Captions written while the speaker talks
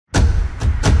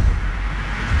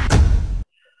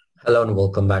Hello and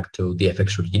welcome back to the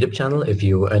FXStreet YouTube channel. If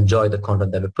you enjoy the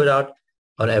content that we put out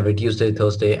on every Tuesday,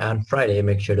 Thursday, and Friday,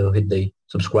 make sure to hit the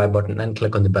subscribe button and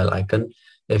click on the bell icon.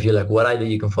 If you like what I do,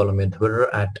 you can follow me on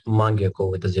Twitter at Mangyako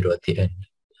with a 0 at the end.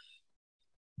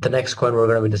 The next coin we're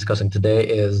going to be discussing today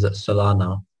is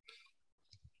Solana.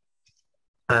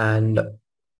 And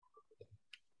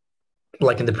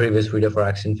like in the previous video for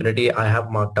Axie Infinity, I have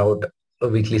marked out a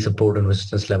weekly support and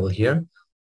resistance level here.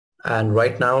 And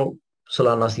right now,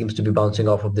 Solana seems to be bouncing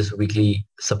off of this weekly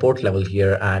support level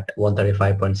here at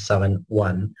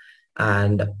 135.71,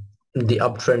 and the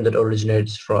uptrend that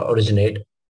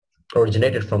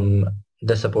originated from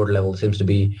the support level seems to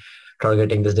be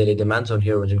targeting this daily demand zone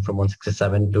here, ranging from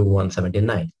 167 to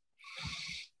 179.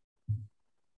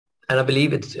 And I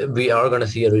believe we are going to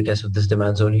see a retest of this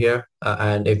demand zone here,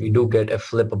 and if we do get a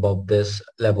flip above this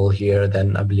level here,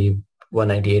 then I believe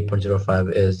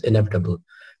 198.05 is inevitable.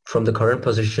 From the current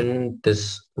position,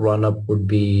 this run-up would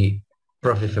be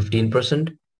roughly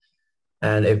 15%.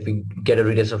 And if we get a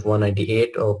retest of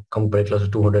 198 or come very close to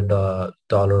 $200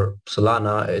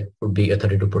 Solana, it would be a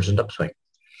 32% upswing.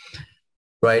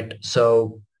 Right?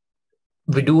 So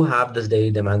we do have this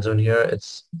daily demand zone here.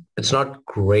 It's not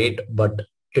great, but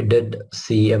it did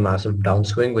see a massive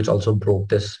downswing, which also broke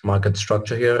this market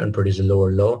structure here and produced a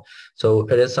lower low. So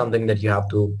it is something that you have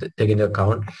to take into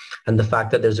account. And the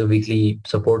fact that there's a weekly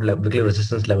support level, weekly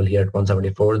resistance level here at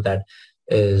 174 that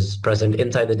is present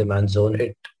inside the demand zone,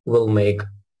 it will make,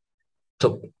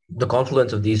 so the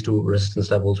confluence of these two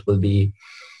resistance levels will be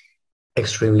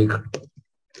extremely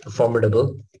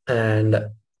formidable. And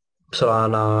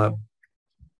Solana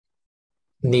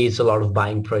needs a lot of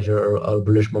buying pressure or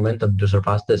bullish momentum to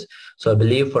surpass this. So I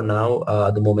believe for now,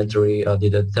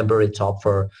 the temporary top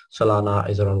for Solana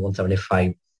is around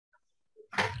 175.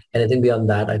 Anything beyond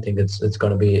that, I think it's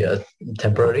going to be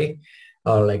temporary,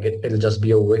 like it'll just be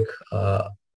a wick.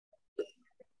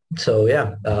 So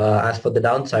yeah, as for the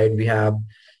downside, we have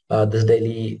this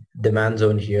daily demand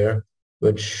zone here,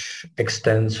 which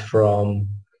extends from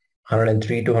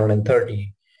 103 to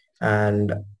 130,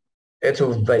 and it's a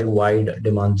very wide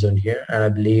demand zone here. And I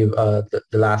believe the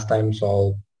last time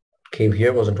Sol came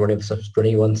here was on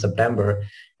 21 September,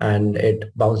 and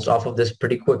it bounced off of this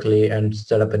pretty quickly and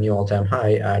set up a new all-time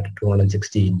high at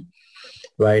 216,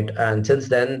 right? And since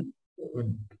then,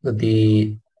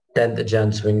 the 10th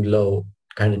Jan swing low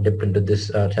kind of dipped into this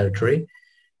territory,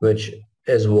 which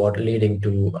is what leading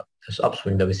to this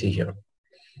upswing that we see here.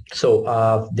 So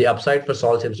the upside for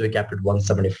Sol seems to be capped at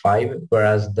 175,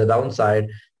 whereas the downside,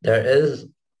 there is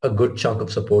a good chunk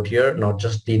of support here, not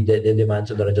just the demand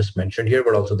zone that I just mentioned here,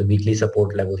 but also the weekly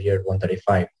support level here at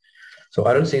 135. So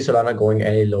I don't see Solana going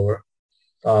any lower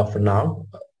for now.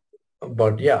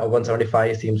 But yeah,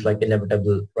 175 seems like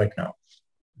inevitable right now.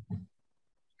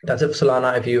 That's it for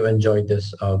Solana. If you enjoyed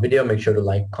this video, make sure to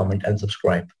like, comment, and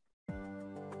subscribe.